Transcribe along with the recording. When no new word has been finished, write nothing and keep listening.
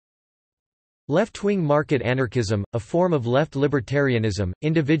Left-wing market anarchism, a form of left libertarianism,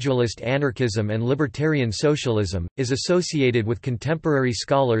 individualist anarchism and libertarian socialism, is associated with contemporary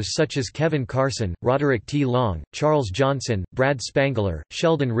scholars such as Kevin Carson, Roderick T. Long, Charles Johnson, Brad Spangler,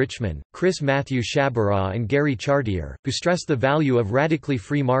 Sheldon Richman, Chris Matthew Shabaraw and Gary Chartier, who stress the value of radically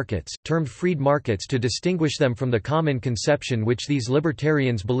free markets, termed freed markets to distinguish them from the common conception which these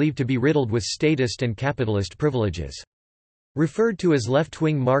libertarians believe to be riddled with statist and capitalist privileges. Referred to as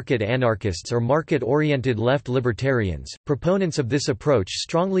left-wing market anarchists or market-oriented left libertarians, proponents of this approach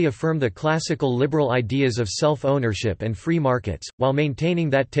strongly affirm the classical liberal ideas of self-ownership and free markets, while maintaining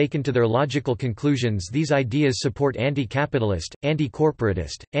that taken to their logical conclusions these ideas support anti-capitalist,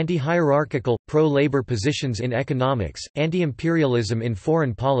 anti-corporatist, anti-hierarchical, pro-labor positions in economics, anti-imperialism in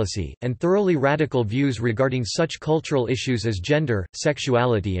foreign policy, and thoroughly radical views regarding such cultural issues as gender,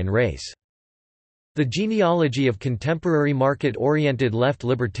 sexuality and race. The genealogy of contemporary market-oriented left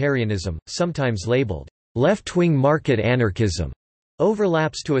libertarianism, sometimes labeled left-wing market anarchism,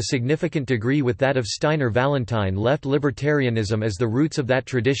 overlaps to a significant degree with that of Steiner-Vallentyne left libertarianism, as the roots of that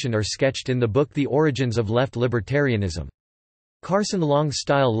tradition are sketched in the book The Origins of Left Libertarianism.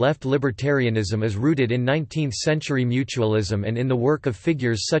 Carson-Long-style left libertarianism is rooted in 19th-century mutualism and in the work of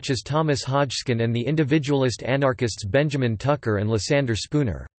figures such as Thomas Hodgkin and the individualist anarchists Benjamin Tucker and Lysander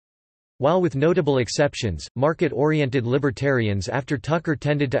Spooner. While with notable exceptions, market-oriented libertarians after Tucker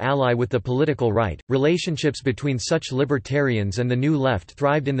tended to ally with the political right, relationships between such libertarians and the New Left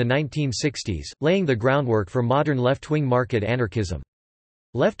thrived in the 1960s, laying the groundwork for modern left-wing market anarchism.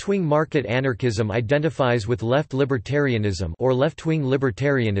 Left-wing market anarchism identifies with left libertarianism or left-wing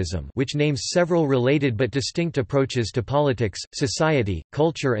libertarianism, which names several related but distinct approaches to politics, society,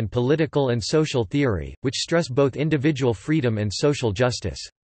 culture and political and social theory, which stress both individual freedom and social justice.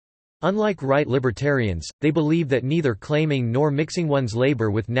 Unlike right libertarians, they believe that neither claiming nor mixing one's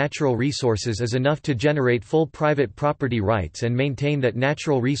labor with natural resources is enough to generate full private property rights, and maintain that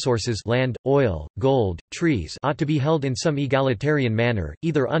natural resources, land, oil, gold, trees, ought to be held in some egalitarian manner,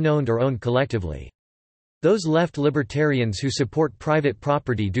 either unowned or owned collectively. Those left libertarians who support private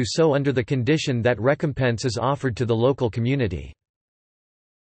property do so under the condition that recompense is offered to the local community.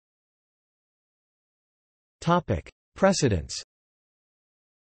 Precedents.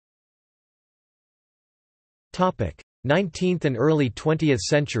 19th and early 20th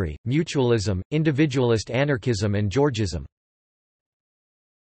century, mutualism, individualist anarchism and Georgism.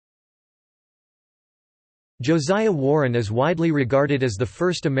 Josiah Warren is widely regarded as the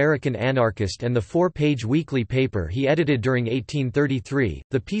first American anarchist, and the 4-page weekly paper he edited during 1833,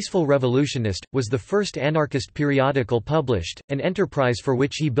 The Peaceful Revolutionist, was the first anarchist periodical published, an enterprise for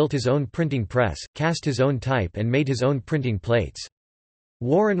which he built his own printing press, cast his own type and made his own printing plates.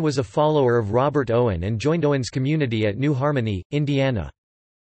 Warren was a follower of Robert Owen and joined Owen's community at New Harmony, Indiana.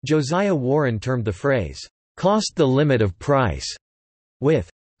 Josiah Warren termed the phrase, "cost the limit of price," with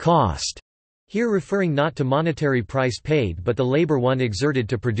 "cost" here referring not to monetary price paid but the labor one exerted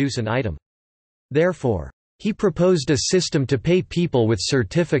to produce an item. Therefore, he proposed a system to pay people with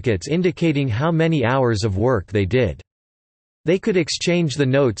certificates indicating how many hours of work they did. They could exchange the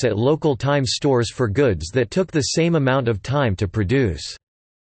notes at local time stores for goods that took the same amount of time to produce.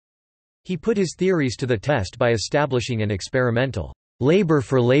 He put his theories to the test by establishing an experimental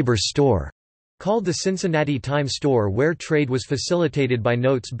labor-for-labor store called the Cincinnati Time Store, where trade was facilitated by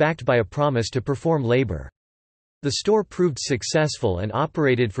notes backed by a promise to perform labor. The store proved successful and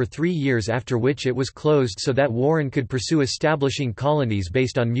operated for 3 years, after which it was closed so that Warren could pursue establishing colonies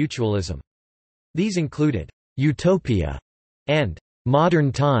based on mutualism. These included Utopia and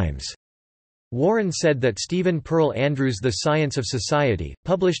Modern Times. Warren said that Stephen Pearl Andrews' The Science of Society,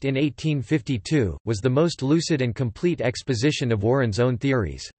 published in 1852, was the most lucid and complete exposition of Warren's own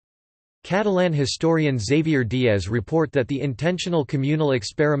theories. Catalan historian Xavier Diaz report that the intentional communal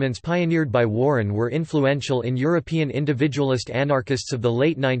experiments pioneered by Warren were influential in European individualist anarchists of the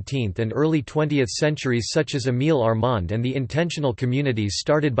late 19th and early 20th centuries such as Émile Armand and the intentional communities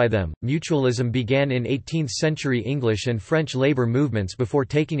started by them. Mutualism began in 18th-century English and French labor movements before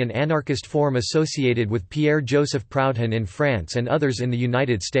taking an anarchist form associated with Pierre-Joseph Proudhon in France and others in the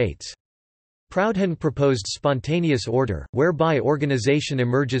United States. Proudhon proposed spontaneous order, whereby organization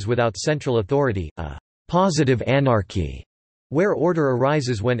emerges without central authority, a positive anarchy, where order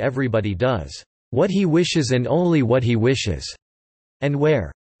arises when everybody does what he wishes and only what he wishes, and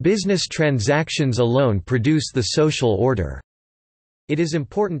where business transactions alone produce the social order. It is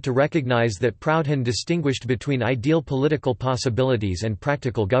important to recognize that Proudhon distinguished between ideal political possibilities and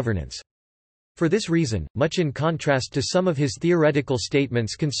practical governance. For this reason, much in contrast to some of his theoretical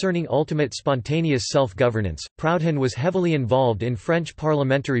statements concerning ultimate spontaneous self-governance, Proudhon was heavily involved in French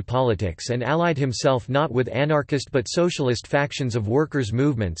parliamentary politics and allied himself not with anarchist but socialist factions of workers'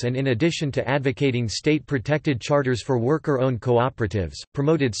 movements, and in addition to advocating state-protected charters for worker-owned cooperatives,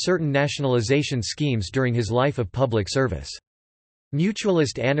 promoted certain nationalization schemes during his life of public service.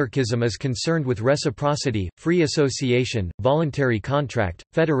 Mutualist anarchism is concerned with reciprocity, free association, voluntary contract,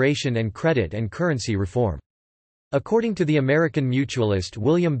 federation and credit and currency reform. According to the American mutualist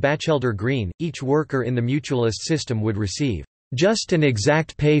William Batchelder Greene, each worker in the mutualist system would receive just and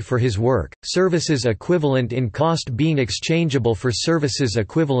exact pay for his work, services equivalent in cost being exchangeable for services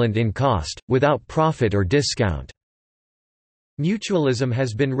equivalent in cost, without profit or discount. Mutualism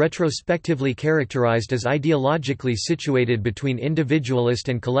has been retrospectively characterized as ideologically situated between individualist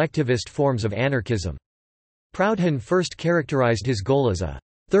and collectivist forms of anarchism. Proudhon first characterized his goal as a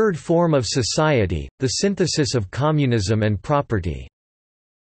third form of society, the synthesis of communism and property.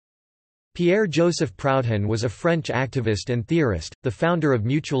 Pierre-Joseph Proudhon was a French activist and theorist, the founder of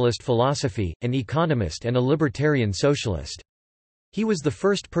mutualist philosophy, an economist and a libertarian socialist. He was the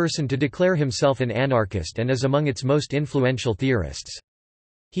first person to declare himself an anarchist and is among its most influential theorists.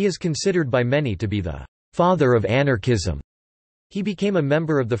 He is considered by many to be the father of anarchism. He became a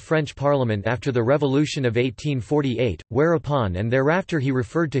member of the French Parliament after the Revolution of 1848, whereupon and thereafter he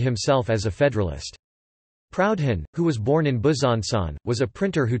referred to himself as a federalist. Proudhon, who was born in Besançon, was a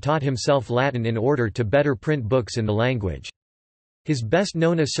printer who taught himself Latin in order to better print books in the language. His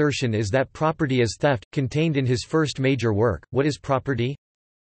best-known assertion is that property is theft, contained in his first major work, What is Property?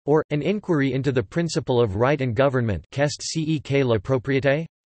 Or, An Inquiry into the Principle of Right and Government, Qu'est-ce que la propriété?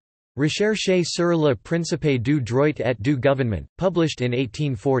 Recherche sur le principe du droit et du gouvernement, published in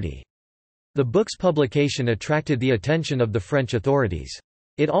 1840. The book's publication attracted the attention of the French authorities.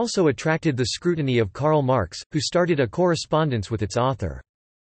 It also attracted the scrutiny of Karl Marx, who started a correspondence with its author.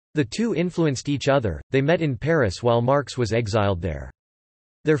 The two influenced each other. They met in Paris while Marx was exiled there.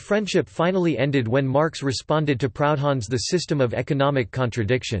 Their friendship finally ended when Marx responded to Proudhon's The System of Economic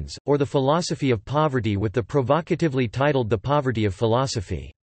Contradictions, or the Philosophy of Poverty, with the provocatively titled The Poverty of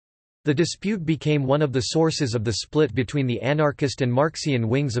Philosophy. The dispute became one of the sources of the split between the anarchist and Marxian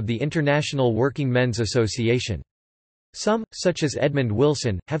wings of the International Working Men's Association. Some, such as Edmund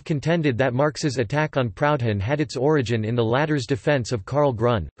Wilson, have contended that Marx's attack on Proudhon had its origin in the latter's defense of Karl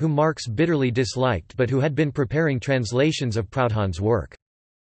Grun, whom Marx bitterly disliked but who had been preparing translations of Proudhon's work.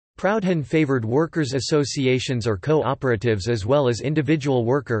 Proudhon favored workers' associations or cooperatives as well as individual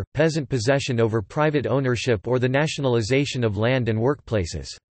worker, peasant possession over private ownership or the nationalization of land and workplaces.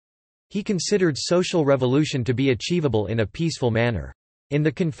 He considered social revolution to be achievable in a peaceful manner. In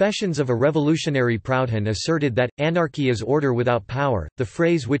the Confessions of a Revolutionary, Proudhon asserted that, anarchy is order without power, the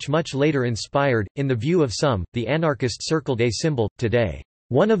phrase which much later inspired, in the view of some, the anarchist circled a symbol, today,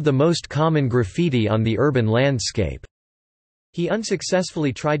 one of the most common graffiti on the urban landscape. He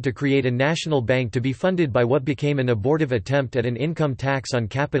unsuccessfully tried to create a national bank to be funded by what became an abortive attempt at an income tax on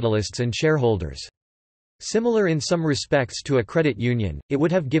capitalists and shareholders. Similar in some respects to a credit union, it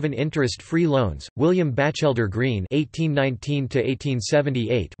would have given interest-free loans. William Batchelder Greene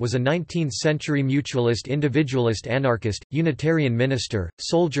 (1819–1878) was a 19th-century mutualist, individualist anarchist, Unitarian minister,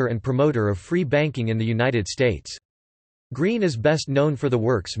 soldier, and promoter of free banking in the United States. Greene is best known for the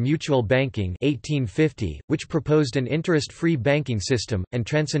works Mutual Banking (1850), which proposed an interest-free banking system, and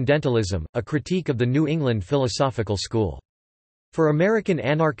Transcendentalism, a critique of the New England philosophical school. For American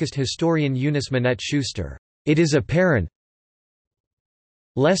anarchist historian Eunice Minette Schuster, it is apparent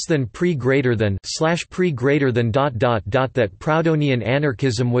that Proudhonian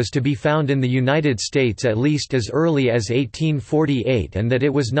anarchism was to be found in the United States at least as early as 1848 and that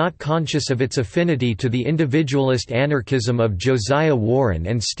it was not conscious of its affinity to the individualist anarchism of Josiah Warren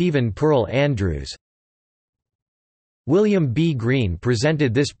and Stephen Pearl Andrews. William B. Greene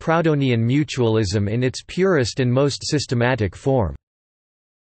presented this Proudhonian mutualism in its purest and most systematic form.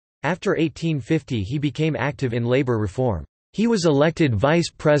 After 1850 he became active in labor reform. He was elected vice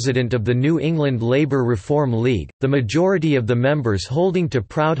president of the New England Labor Reform League, the majority of the members holding to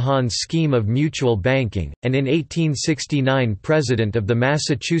Proudhon's scheme of mutual banking, and in 1869 president of the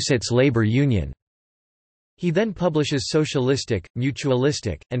Massachusetts Labor Union. He then publishes Socialistic,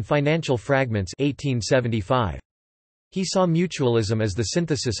 Mutualistic, and Financial Fragments 1875. He saw mutualism as the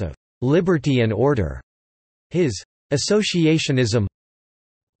synthesis of liberty and order. His associationism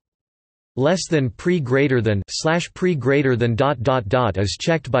is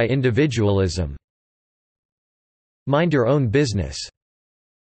checked by individualism. Mind your own business.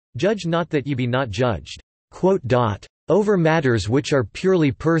 Judge not that ye be not judged. Over matters which are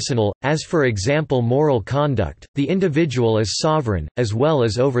purely personal, as for example moral conduct, the individual is sovereign, as well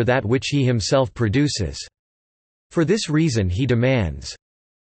as over that which he himself produces. For this reason he demands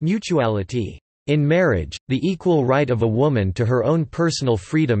mutuality. In marriage, the equal right of a woman to her own personal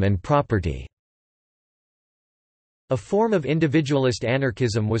freedom and property. A form of individualist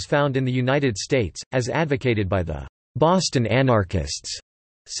anarchism was found in the United States, as advocated by the Boston anarchists.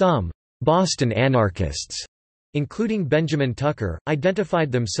 Some Boston anarchists, including Benjamin Tucker,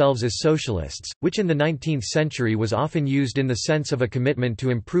 identified themselves as socialists, which in the 19th century was often used in the sense of a commitment to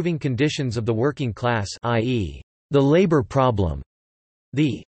improving conditions of the working class, i.e., the labor problem.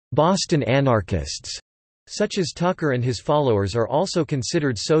 The Boston anarchists, such as Tucker and his followers, are also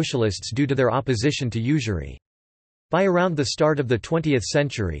considered socialists due to their opposition to usury. By around the start of the 20th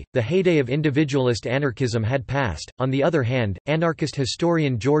century, the heyday of individualist anarchism had passed. On the other hand, anarchist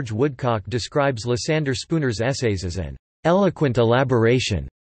historian George Woodcock describes Lysander Spooner's essays as an eloquent elaboration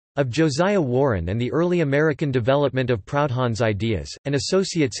of Josiah Warren and the early American development of Proudhon's ideas, and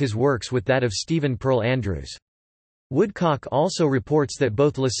associates his works with that of Stephen Pearl Andrews. Woodcock also reports that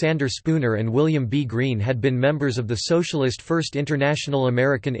both Lysander Spooner and William B. Greene had been members of the Socialist First International.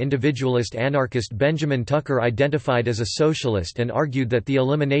 American individualist anarchist Benjamin Tucker identified as a socialist and argued that the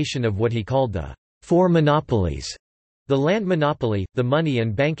elimination of what he called the four monopolies, the land monopoly, the money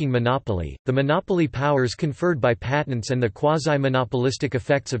and banking monopoly, the monopoly powers conferred by patents and the quasi-monopolistic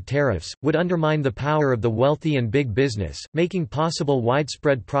effects of tariffs, would undermine the power of the wealthy and big business, making possible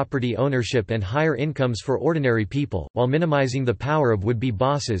widespread property ownership and higher incomes for ordinary people, while minimizing the power of would-be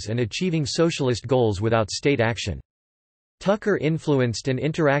bosses and achieving socialist goals without state action. Tucker influenced and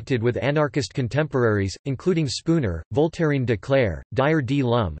interacted with anarchist contemporaries, including Spooner, Voltairine de Cleyre, Dyer D.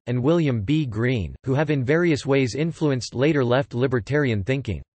 Lum, and William B. Greene, who have in various ways influenced later left libertarian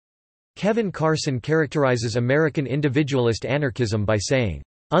thinking. Kevin Carson characterizes American individualist anarchism by saying,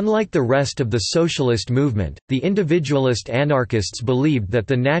 "Unlike the rest of the socialist movement, the individualist anarchists believed that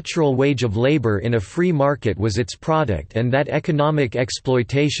the natural wage of labor in a free market was its product and that economic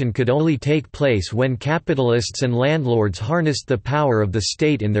exploitation could only take place when capitalists and landlords harnessed the power of the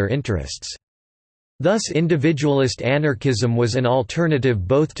state in their interests. Thus individualist anarchism was an alternative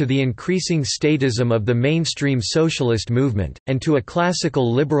both to the increasing statism of the mainstream socialist movement, and to a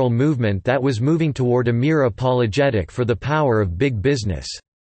classical liberal movement that was moving toward a mere apologetic for the power of big business."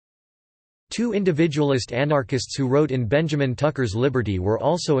 Two individualist anarchists who wrote in Benjamin Tucker's Liberty were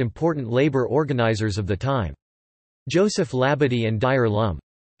also important labor organizers of the time. Joseph Labadie and Dyer Lum.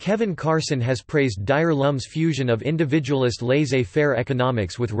 Kevin Carson has praised Dyer Lum's fusion of individualist laissez-faire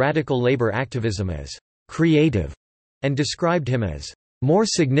economics with radical labor activism as creative, and described him as more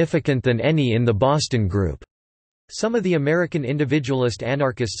significant than any in the Boston group. Some of the American individualist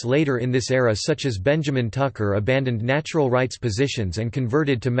anarchists later in this era, such as Benjamin Tucker, abandoned natural rights positions and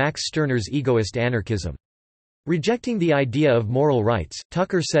converted to Max Stirner's egoist anarchism. Rejecting the idea of moral rights,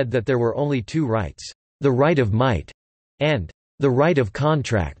 Tucker said that there were only two rights, the right of might and the right of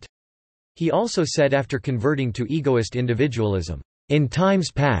contract. He also said after converting to egoist individualism, "In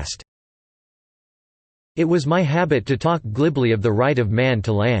times past, it was my habit to talk glibly of the right of man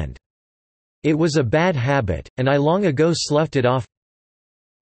to land. It was a bad habit, and I long ago sloughed it off.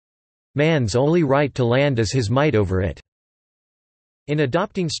 Man's only right to land is his might over it." In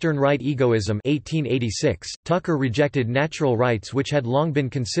adopting Stern right egoism 1886, Tucker rejected natural rights which had long been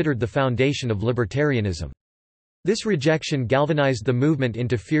considered the foundation of libertarianism. This rejection galvanized the movement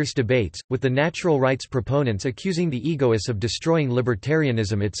into fierce debates, with the natural rights proponents accusing the egoists of destroying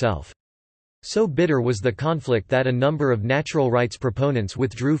libertarianism itself. So bitter was the conflict that a number of natural rights proponents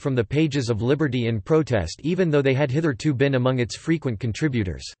withdrew from the pages of Liberty in protest, even though they had hitherto been among its frequent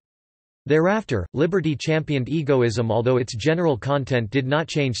contributors. Thereafter, Liberty championed egoism, although its general content did not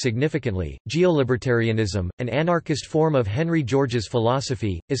change significantly. Geolibertarianism, an anarchist form of Henry George's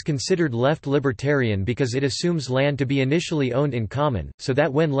philosophy, is considered left libertarian because it assumes land to be initially owned in common, so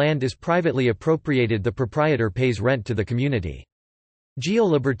that when land is privately appropriated the proprietor pays rent to the community.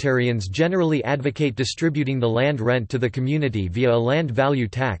 Geolibertarians generally advocate distributing the land rent to the community via a land value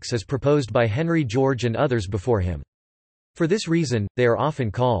tax as proposed by Henry George and others before him. For this reason, they are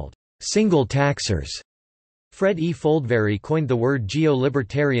often called single taxers. Fred E. Foldvary coined the word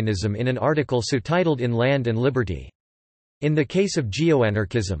geolibertarianism in an article so titled In Land and Liberty. In the case of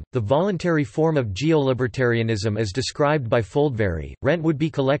geoanarchism, the voluntary form of geolibertarianism as described by Foldvary, rent would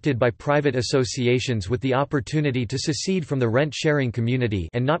be collected by private associations with the opportunity to secede from the rent-sharing community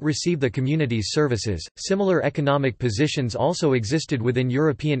and not receive the community's services. Similar economic positions also existed within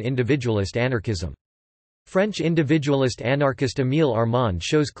European individualist anarchism. French individualist anarchist Émile Armand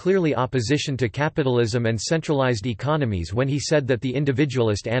shows clearly opposition to capitalism and centralized economies when he said that the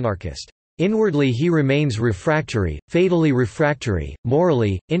individualist anarchist, "Inwardly he remains refractory, fatally refractory,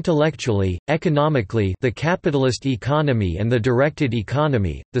 morally, intellectually, economically the capitalist economy and the directed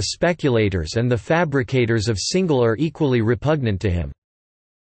economy, the speculators and the fabricators of single are equally repugnant to him."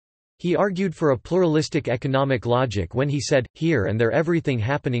 He argued for a pluralistic economic logic when he said, "Here and there everything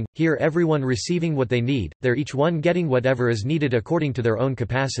happening, here everyone receiving what they need, there each one getting whatever is needed according to their own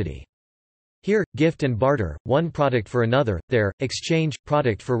capacity. Here, gift and barter, one product for another, there, exchange,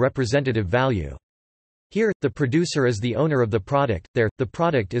 product for representative value. Here, the producer is the owner of the product, there, the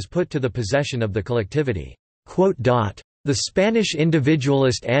product is put to the possession of the collectivity." The Spanish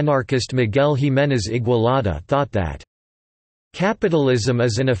individualist anarchist Miguel Jiménez Igualada thought that capitalism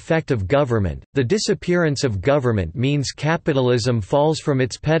is an effect of government, the disappearance of government means capitalism falls from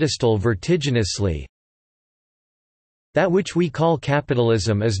its pedestal vertiginously. That which we call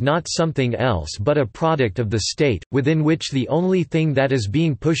capitalism is not something else but a product of the state, within which the only thing that is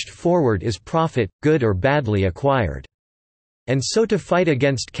being pushed forward is profit, good or badly acquired. And so to fight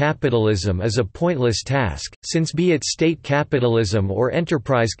against capitalism is a pointless task, since be it state capitalism or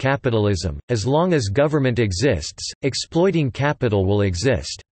enterprise capitalism, as long as government exists, exploiting capital will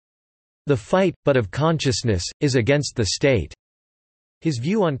exist. The fight, but of consciousness, is against the state." His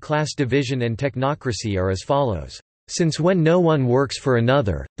view on class division and technocracy are as follows. Since when no one works for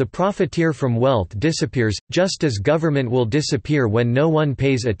another, the profiteer from wealth disappears, just as government will disappear when no one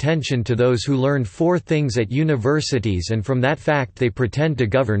pays attention to those who learned 4 things at universities and from that fact they pretend to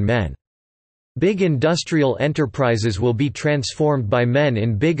govern men. Big industrial enterprises will be transformed by men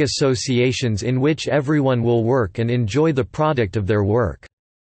in big associations in which everyone will work and enjoy the product of their work.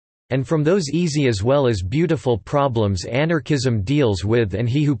 And from those easy as well as beautiful problems anarchism deals with, and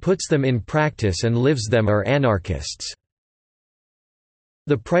he who puts them in practice and lives them are anarchists.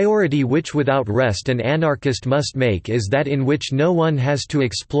 The priority which without rest an anarchist must make is that in which no one has to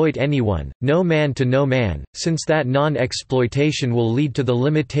exploit anyone, no man to no man, since that non-exploitation will lead to the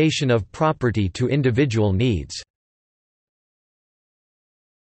limitation of property to individual needs.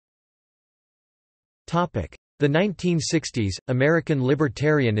 The 1960s, American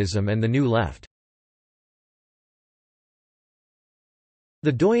libertarianism and the New Left.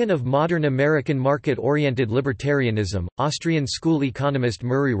 The doyen of modern American market-oriented libertarianism, Austrian school economist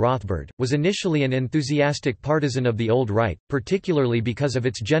Murray Rothbard, was initially an enthusiastic partisan of the old right, particularly because of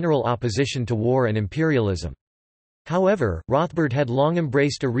its general opposition to war and imperialism. However, Rothbard had long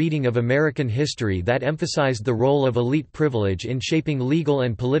embraced a reading of American history that emphasized the role of elite privilege in shaping legal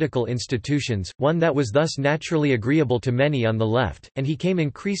and political institutions, one that was thus naturally agreeable to many on the left, and he came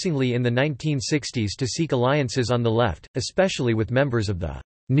increasingly in the 1960s to seek alliances on the left, especially with members of the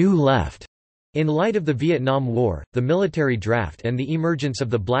New Left. In light of the Vietnam War, the military draft and the emergence of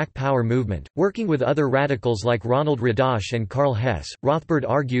the Black Power movement, working with other radicals like Ronald Radosh and Karl Hess, Rothbard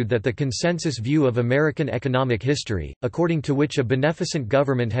argued that the consensus view of American economic history, according to which a beneficent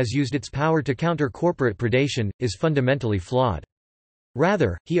government has used its power to counter corporate predation, is fundamentally flawed.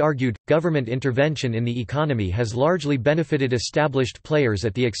 Rather, he argued, government intervention in the economy has largely benefited established players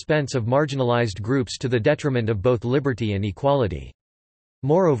at the expense of marginalized groups to the detriment of both liberty and equality.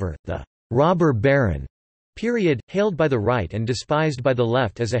 Moreover, the robber baron period, hailed by the right and despised by the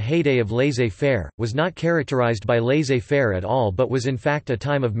left as a heyday of laissez-faire, was not characterized by laissez-faire at all but was in fact a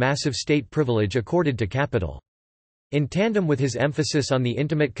time of massive state privilege accorded to capital. In tandem with his emphasis on the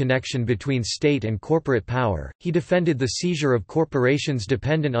intimate connection between state and corporate power, he defended the seizure of corporations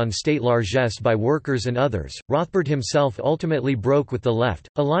dependent on state largesse by workers and others. Rothbard himself ultimately broke with the left,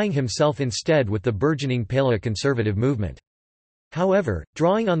 allying himself instead with the burgeoning paleoconservative movement. However,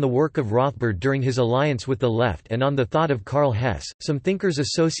 drawing on the work of Rothbard during his alliance with the left and on the thought of Karl Hess, some thinkers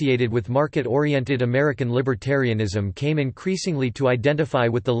associated with market-oriented American libertarianism came increasingly to identify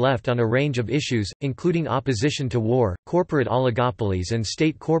with the left on a range of issues, including opposition to war, corporate oligopolies and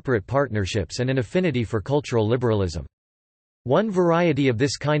state-corporate partnerships and an affinity for cultural liberalism. One variety of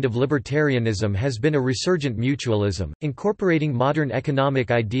this kind of libertarianism has been a resurgent mutualism, incorporating modern economic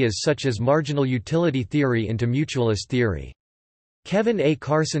ideas such as marginal utility theory into mutualist theory. Kevin A.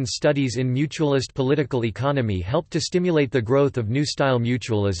 Carson's studies in mutualist political economy helped to stimulate the growth of new-style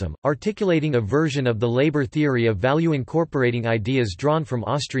mutualism, articulating a version of the labor theory of value incorporating ideas drawn from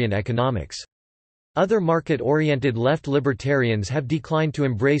Austrian economics. Other market-oriented left libertarians have declined to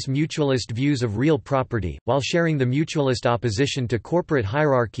embrace mutualist views of real property, while sharing the mutualist opposition to corporate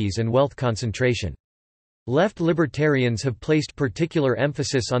hierarchies and wealth concentration. Left libertarians have placed particular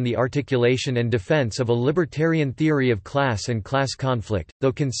emphasis on the articulation and defense of a libertarian theory of class and class conflict,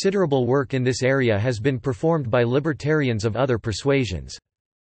 though considerable work in this area has been performed by libertarians of other persuasions.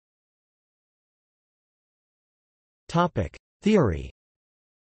 Theory.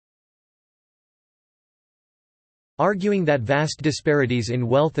 Arguing that vast disparities in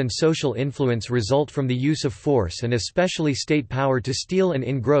wealth and social influence result from the use of force and especially state power to steal and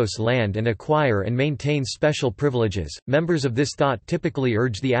engross land and acquire and maintain special privileges, members of this thought typically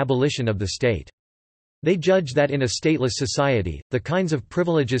urge the abolition of the state. They judge that in a stateless society, the kinds of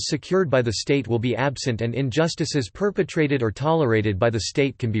privileges secured by the state will be absent and injustices perpetrated or tolerated by the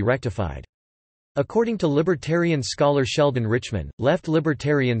state can be rectified. According to libertarian scholar Sheldon Richman, left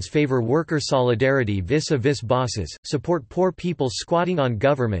libertarians favor worker solidarity vis-a-vis bosses, support poor people squatting on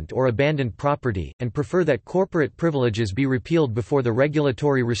government or abandoned property, and prefer that corporate privileges be repealed before the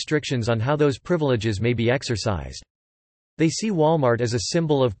regulatory restrictions on how those privileges may be exercised. They see Walmart as a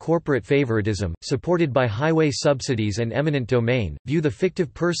symbol of corporate favoritism, supported by highway subsidies and eminent domain, view the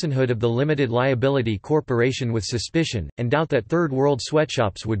fictive personhood of the limited liability corporation with suspicion, and doubt that third world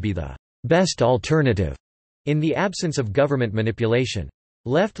sweatshops would be the best alternative in the absence of government manipulation.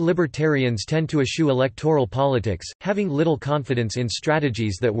 Left libertarians tend to eschew electoral politics, having little confidence in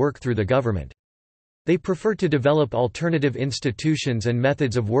strategies that work through the government. They prefer to develop alternative institutions and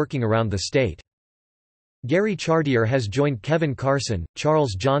methods of working around the state. Gary Chartier has joined Kevin Carson,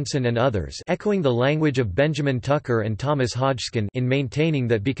 Charles Johnson and others, echoing the language of Benjamin Tucker and Thomas Hodgkin, in maintaining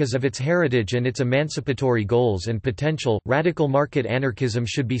that because of its heritage and its emancipatory goals and potential, radical market anarchism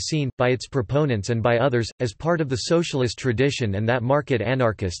should be seen, by its proponents and by others, as part of the socialist tradition, and that market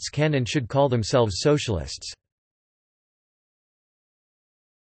anarchists can and should call themselves socialists.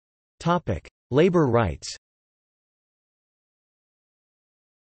 Labor rights.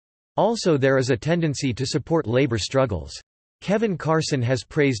 Also, there is a tendency to support labor struggles. Kevin Carson has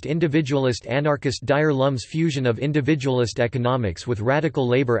praised individualist anarchist Dyer Lum's fusion of individualist economics with radical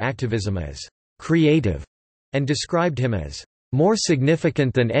labor activism as creative, and described him as more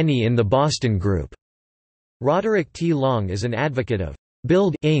significant than any in the Boston group. Roderick T. Long is an advocate of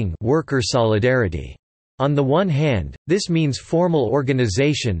building worker solidarity. On the one hand, this means formal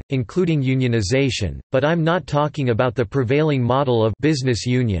organization, including unionization, but I'm not talking about the prevailing model of business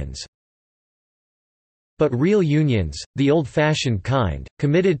unions, but real unions, the old-fashioned kind,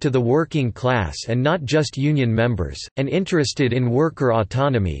 committed to the working class and not just union members, and interested in worker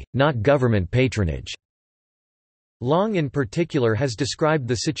autonomy, not government patronage. Long in particular has described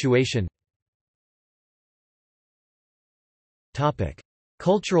the situation.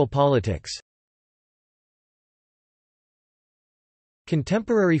 Cultural politics.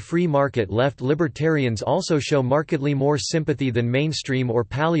 Contemporary free market left libertarians also show markedly more sympathy than mainstream or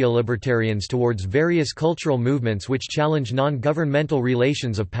paleo-libertarians towards various cultural movements which challenge non-governmental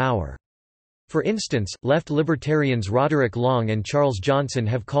relations of power. For instance, left libertarians Roderick Long and Charles Johnson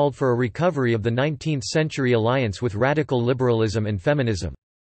have called for a recovery of the 19th-century alliance with radical liberalism and feminism.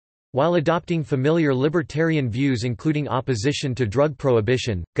 While adopting familiar libertarian views including opposition to drug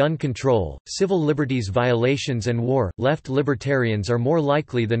prohibition, gun control, civil liberties violations and war, left libertarians are more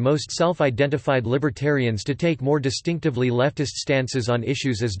likely than most self-identified libertarians to take more distinctively leftist stances on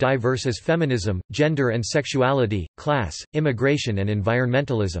issues as diverse as feminism, gender and sexuality, class, immigration and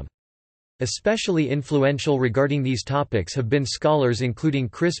environmentalism. Especially influential regarding these topics have been scholars including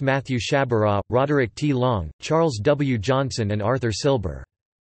Chris Matthew Shabaraw, Roderick T. Long, Charles W. Johnson and Arthur Silber.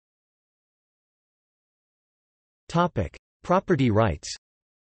 Property rights.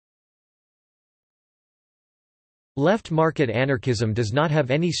 Left market anarchism does not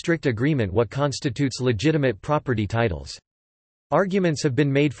have any strict agreement what constitutes legitimate property titles. Arguments have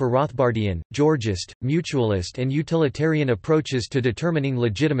been made for Rothbardian, Georgist, mutualist and utilitarian approaches to determining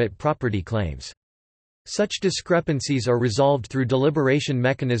legitimate property claims. Such discrepancies are resolved through deliberation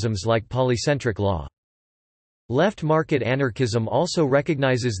mechanisms like polycentric law. Left market anarchism also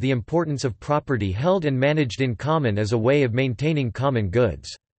recognizes the importance of property held and managed in common as a way of maintaining common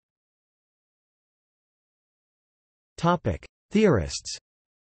goods. Theorists.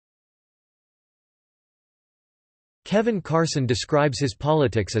 Kevin Carson describes his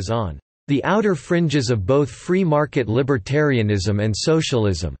politics as on the outer fringes of both free market libertarianism and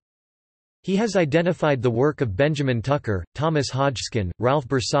socialism. He has identified the work of Benjamin Tucker, Thomas Hodgkin, Ralph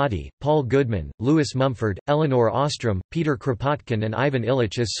Bersati, Paul Goodman, Louis Mumford, Elinor Ostrom, Peter Kropotkin and Ivan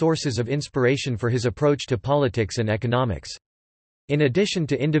Illich as sources of inspiration for his approach to politics and economics. In addition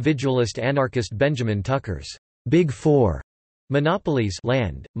to individualist anarchist Benjamin Tucker's Big Four Monopolies,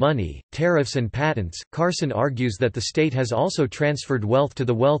 land, money, tariffs and patents. Carson argues that the state has also transferred wealth to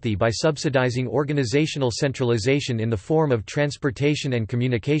the wealthy by subsidizing organizational centralization in the form of transportation and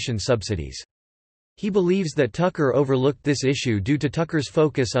communication subsidies. He believes that Tucker overlooked this issue due to Tucker's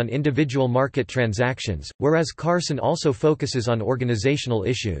focus on individual market transactions, whereas Carson also focuses on organizational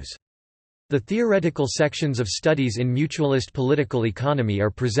issues. The theoretical sections of studies in mutualist political economy are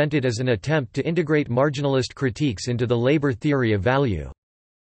presented as an attempt to integrate marginalist critiques into the labor theory of value.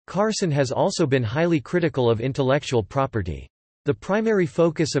 Carson has also been highly critical of intellectual property. The primary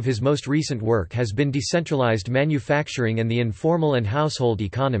focus of his most recent work has been decentralized manufacturing and the informal and household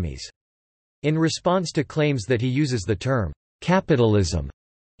economies. In response to claims that he uses the term capitalism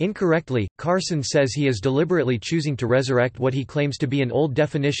incorrectly, Carson says he is deliberately choosing to resurrect what he claims to be an old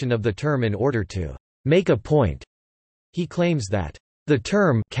definition of the term in order to make a point. He claims that the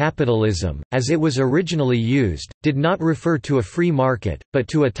term capitalism, as it was originally used, did not refer to a free market, but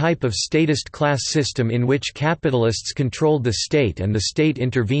to a type of statist class system in which capitalists controlled the state and the state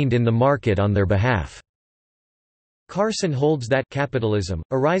intervened in the market on their behalf. Carson holds that capitalism,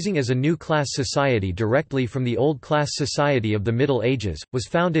 arising as a new class society directly from the old class society of the Middle Ages, was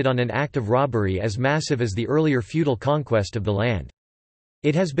founded on an act of robbery as massive as the earlier feudal conquest of the land.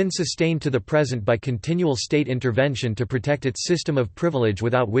 It has been sustained to the present by continual state intervention to protect its system of privilege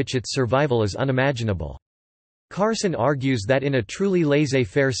without which its survival is unimaginable. Carson argues that in a truly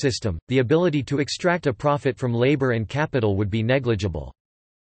laissez-faire system, the ability to extract a profit from labor and capital would be negligible.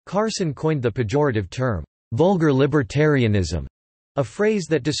 Carson coined the pejorative term, vulgar libertarianism, a phrase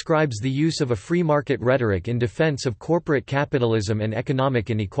that describes the use of a free market rhetoric in defense of corporate capitalism and economic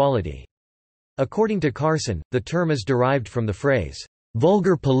inequality. According to Carson, the term is derived from the phrase,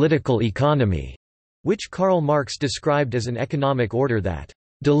 vulgar political economy, which Karl Marx described as an economic order that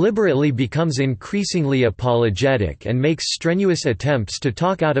deliberately becomes increasingly apologetic and makes strenuous attempts to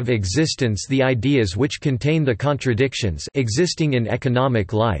talk out of existence the ideas which contain the contradictions existing in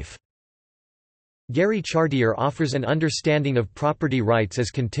economic life. Gary Chartier offers an understanding of property rights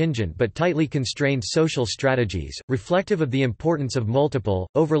as contingent but tightly constrained social strategies, reflective of the importance of multiple,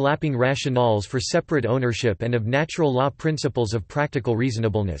 overlapping rationales for separate ownership and of natural law principles of practical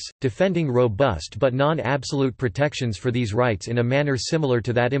reasonableness, defending robust but non-absolute protections for these rights in a manner similar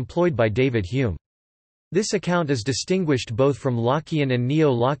to that employed by David Hume. This account is distinguished both from Lockean and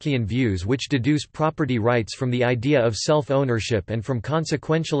neo-Lockean views which deduce property rights from the idea of self-ownership and from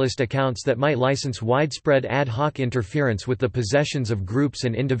consequentialist accounts that might license widespread ad hoc interference with the possessions of groups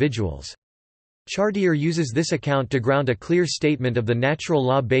and individuals. Chartier uses this account to ground a clear statement of the natural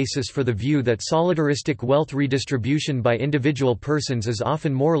law basis for the view that solidaristic wealth redistribution by individual persons is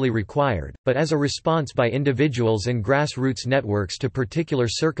often morally required, but as a response by individuals and grassroots networks to particular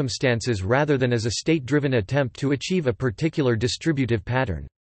circumstances rather than as a state-driven attempt to achieve a particular distributive pattern.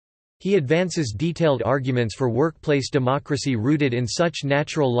 He advances detailed arguments for workplace democracy rooted in such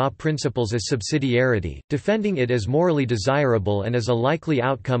natural law principles as subsidiarity, defending it as morally desirable and as a likely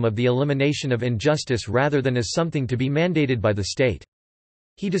outcome of the elimination of injustice rather than as something to be mandated by the state.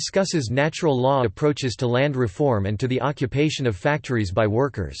 He discusses natural law approaches to land reform and to the occupation of factories by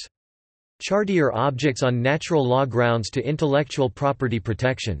workers. Chartier objects on natural law grounds to intellectual property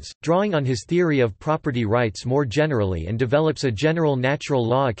protections, drawing on his theory of property rights more generally, and develops a general natural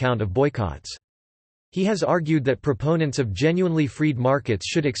law account of boycotts. He has argued that proponents of genuinely freed markets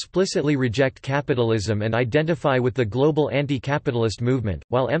should explicitly reject capitalism and identify with the global anti-capitalist movement,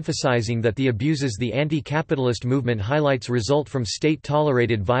 while emphasizing that the abuses the anti-capitalist movement highlights result from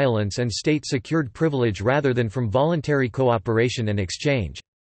state-tolerated violence and state-secured privilege rather than from voluntary cooperation and exchange.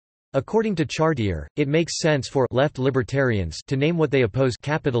 According to Chartier, it makes sense for left libertarians to name what they oppose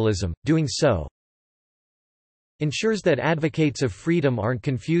capitalism. Doing so ensures that advocates of freedom aren't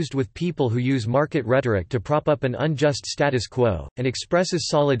confused with people who use market rhetoric to prop up an unjust status quo, and expresses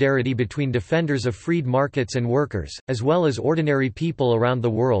solidarity between defenders of freed markets and workers, as well as ordinary people around the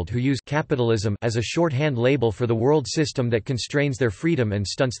world who use capitalism as a shorthand label for the world system that constrains their freedom and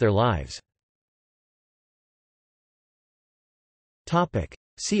stunts their lives.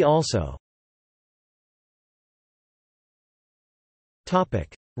 See also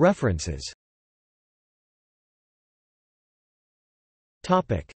References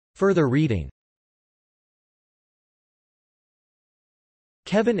Further reading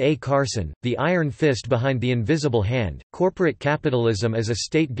Kevin A. Carson, The Iron Fist Behind the Invisible Hand, Corporate Capitalism as a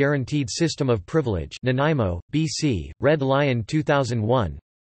State-Guaranteed System of Privilege, Nanaimo, B.C., Red Lion 2001.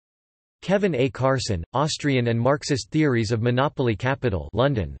 Kevin A. Carson, Austrian and Marxist Theories of Monopoly Capital,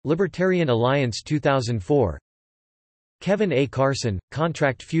 London, Libertarian Alliance 2004. Kevin A. Carson,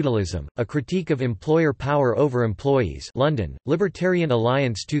 Contract Feudalism, A Critique of Employer Power Over Employees London, Libertarian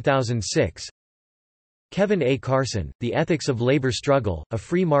Alliance 2006. Kevin A. Carson, The Ethics of Labor Struggle, A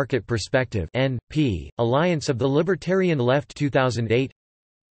Free Market Perspective N.P., Alliance of the Libertarian Left 2008.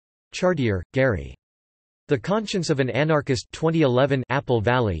 Chartier, Gary. The Conscience of an Anarchist 2011 Apple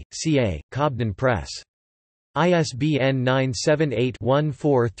Valley, CA, Cobden Press. ISBN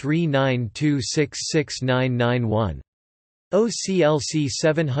 978-1439266991. OCLC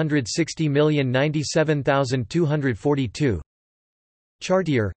 760097242.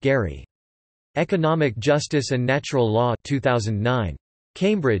 Chartier, Gary. Economic Justice and Natural Law 2009.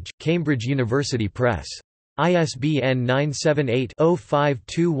 Cambridge, Cambridge University Press. ISBN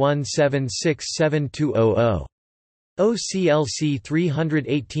 978-0521767200. OCLC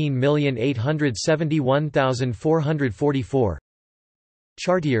 318871444.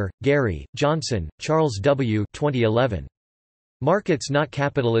 Chartier, Gary, Johnson, Charles W. 2011. Markets Not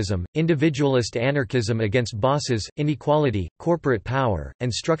Capitalism, Individualist Anarchism Against Bosses, Inequality, Corporate Power,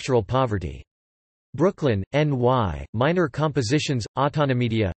 and Structural Poverty. Brooklyn, N.Y., Minor Compositions,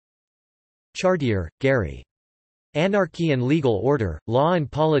 Autonomedia. Chartier, Gary. Anarchy and Legal Order, Law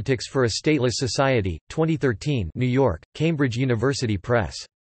and Politics for a Stateless Society, 2013 New York, Cambridge University Press.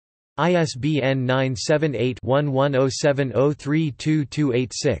 ISBN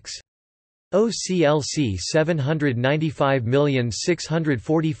 978-1107032286. OCLC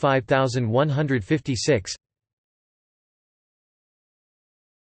 795645156.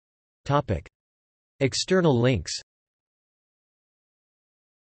 External links.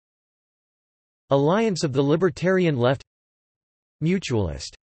 Alliance of the Libertarian Left,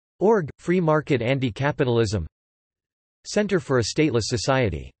 Mutualist.org, Free Market Anti-Capitalism, Center for a Stateless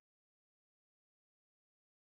Society.